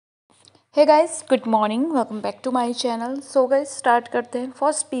Hey guys, good morning, welcome back to my channel. So guys, start करते हैं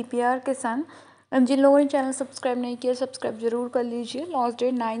first PPR के साथ। जिन लोगों ने चैनल सब्सक्राइब नहीं किया, सब्सक्राइब जरूर कर लीजिए। लास्ट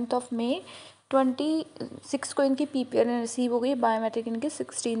डेट 9 मई 26 को इनकी पीपीआर रिसीव हो गई। बायोमेट्रिक इनके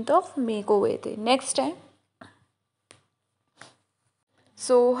 16 मई को हुए थे। नेक्स्ट है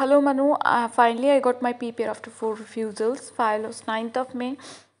hello Manu, finally I got my PPR after 4 refusals. File was 9 May,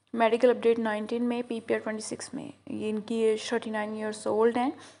 medical update 19 May, PPR 26 May। ये इनकी एज 39 ईयर्स ओल्ड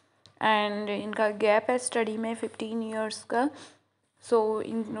हैं एंड इनका गैप है स्टडी में 15 ईयर्स का।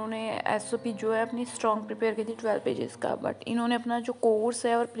 इन्होंने एसओपी जो है अपनी स्ट्रॉन्ग प्रिपेयर की थी 12 पेजेस का, बट इन्होंने अपना जो कोर्स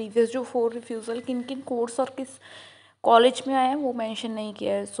है और प्रीवियस जो 4 रिफ्यूज़ल किन किन कोर्स और किस कॉलेज में आए हैं वो मेंशन नहीं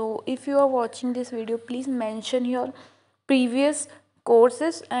किया है। So if you are watching this video please mention your previous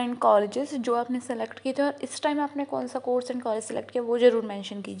courses and colleges जो आपने सेलेक्ट किए थे और इस टाइम आपने कौन सा कोर्स एंड कॉलेज सेलेक्ट किया वो ज़रूर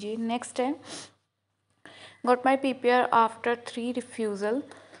मेंशन कीजिए। नेक्स्ट है got my PPR after 3 refusal.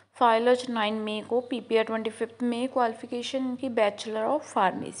 File आज 9 मई को, पीपीआर 25 मई। क्वालिफिकेशन की बैचलर ऑफ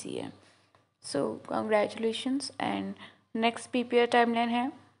फार्मेसी है। सो congratulations. And next PPR timeline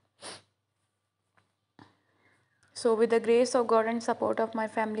है So with the grace of God and support of my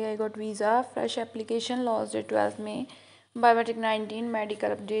family, I got visa. Fresh application last date 12 May. Biometric 19,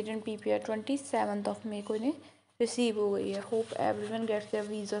 medical update and PPR 27 May को इन्हें receive हो गई है. Hope everyone gets their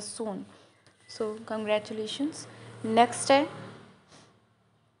visa soon. So congratulations. Next है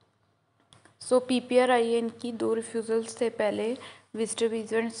PPR आई है इनकी 2 refusals से पहले। विजिटर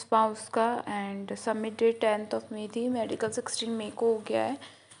वीज़ा एंड स्पाउस का एंड सबमिट डेट 10 मई थी। मेडिकल 16 मई को हो गया है।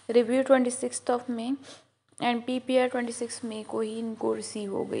 रिव्यू 26 मई एंड पीपीआर 26 मई को ही इनको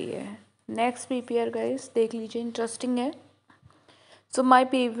रिसीव हो गई है। नेक्स्ट पीपीआर गाइस देख लीजिए, इंटरेस्टिंग है। सो my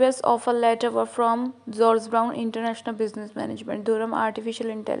previous offer letter were from George brown international business management, धुरम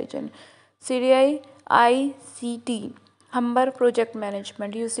artificial intelligence, CDI ICT, हम्बर project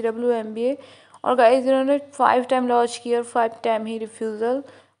management, UCW MBA। और गाइस इन्होंने 5 टाइम लॉन्च किया और 5 टाइम ही रिफ्यूज़ल।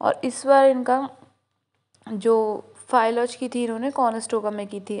 और इस बार इनका जो फाइल लॉन्च की थी इन्होंने कॉनेस्टोगा में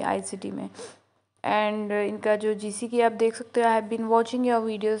की थी, ICT में। एंड इनका जो GC की आप देख सकते हो, I have been watching your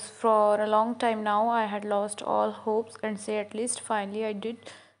videos for a long time now. I had lost all hopes and से at least finally I did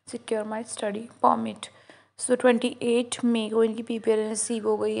secure my study permit. सो 28 मई को इनकी PPR रिसीव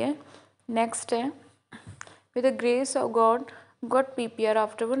हो गई है। नेक्स्ट है with the grace of God got PPR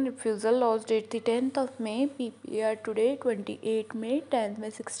after 1 refusal. Lost date थी 10 मई। PPR today 28 मई। 10th में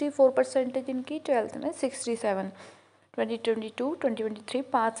 64% इनकी, 12th में 67। 2022 2023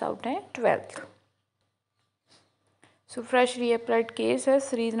 पास आउट है 12th। सो फ्रेश रीअप्लाइड केस है,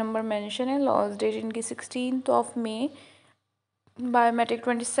 सीरीज नंबर मेंशन है। लॉस्ट डेट इनकी 16 मई। Biometric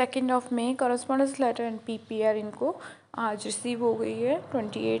 22 May. Correspondence letter and PPR इनको आज रिसीव हो गई है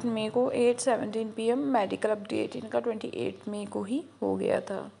 28 मई को 8:17 PM। मेडिकल अपडेट इनका 28 मई को ही हो गया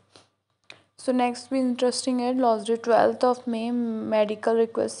था। सो नेक्स्ट भी इंटरेस्टिंग है। Lost date 12 May. Medical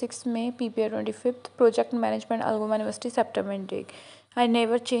request 6 May. PPR 25। Project management अल्गोमा university September intake. I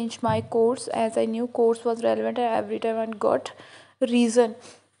never changed my course as I knew course was relevant and every time I got reason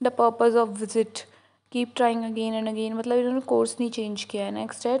the purpose of visit. Keep trying again and again, मतलब इन्होंने course नहीं change किया है।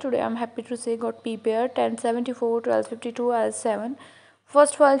 Next है today I am happy to से got PPR 1074 1252 IELTS 7।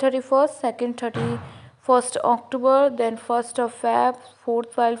 First file 31st, second 31st October, then 1st Feb,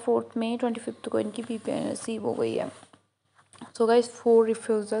 fourth file 4th May, 25th को इनकी PPR receive हो गई है। So guys 4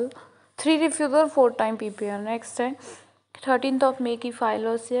 refusal, 3 refusal 4 time PPR। Next है 13 मई की file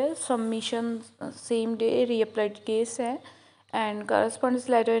है। Submission same day, रीअप्लाइड case है and correspondence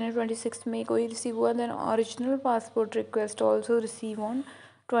letter इन्हें 26 मई को ही रिसीव हुआ। Then original passport request also receive on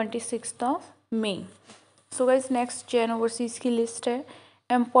 26 May. So guys next Jain overseas की लिस्ट है,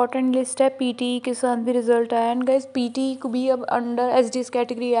 इम्पॉर्टेंट लिस्ट है। PTE के साथ भी रिजल्ट आया एंड गाइस PTE को भी अब अंडर SDS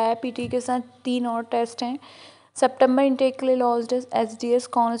कैटेगरी आया है। PTE के साथ 3 और टेस्ट हैं। सितंबर इनटेक के लिए लॉस्ट है SDS,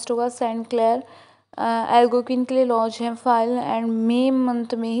 कॉनेस्टोगा, सेंट क्लेयर, एल्गोकिन के लिए लॉन्च हैं फाइल एंड मई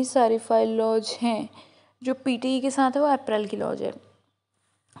मंथ में ही सारी फाइल लॉन्च हैं। जो PTE के साथ है वो अप्रैल की लॉन्च है।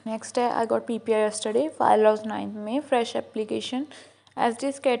 नेक्स्ट है I got PPR yesterday. File launch 9 में। Fresh application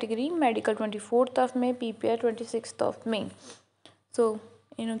SDS category, medical 24 में, PPR 26 में। सो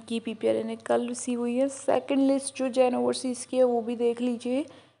इनकी PPR इन्हें कल रिसीव हुई है। सेकेंड लिस्ट जो जैन ओवरसीज़ की है वो भी देख लीजिए।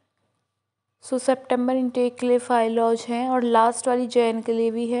 सो सितंबर इनटेक के लिए फाइल लॉन्च है और लास्ट वाली जैन के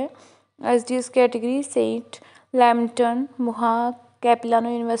लिए भी है। SDS कैटेगरी सेंट लैम्पटन, मुहा, कैपिलानो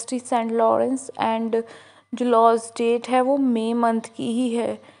यूनिवर्सिटी, सेंट लॉरेंस एंड जो लॉस्ट डेट है वो मई मंथ की ही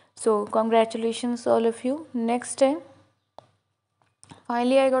है। सो congratulations all of you. Next है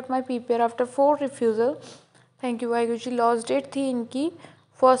finally I got my PPR after 4 refusal. Thank you Waheguru ji. Lost date थी इनकी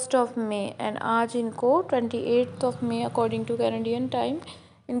 1 मई एंड आज इनको 28 मई अकॉर्डिंग टू कैनेडियन टाइम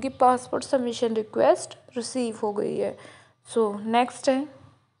इनकी पासपोर्ट सबमिशन रिक्वेस्ट रिसीव हो गई है। सो नेक्स्ट है,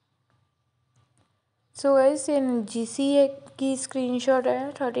 सो गाइस ये GCA की स्क्रीनशॉट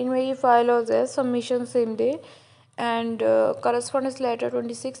है। 13 में ये फाइल हो गया submission same day and correspondence letter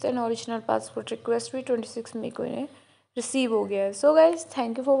 26 and original passport request भी 26 मई को इन्हें रिसीव हो गया है। So guys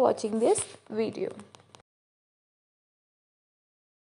thank you for watching this video.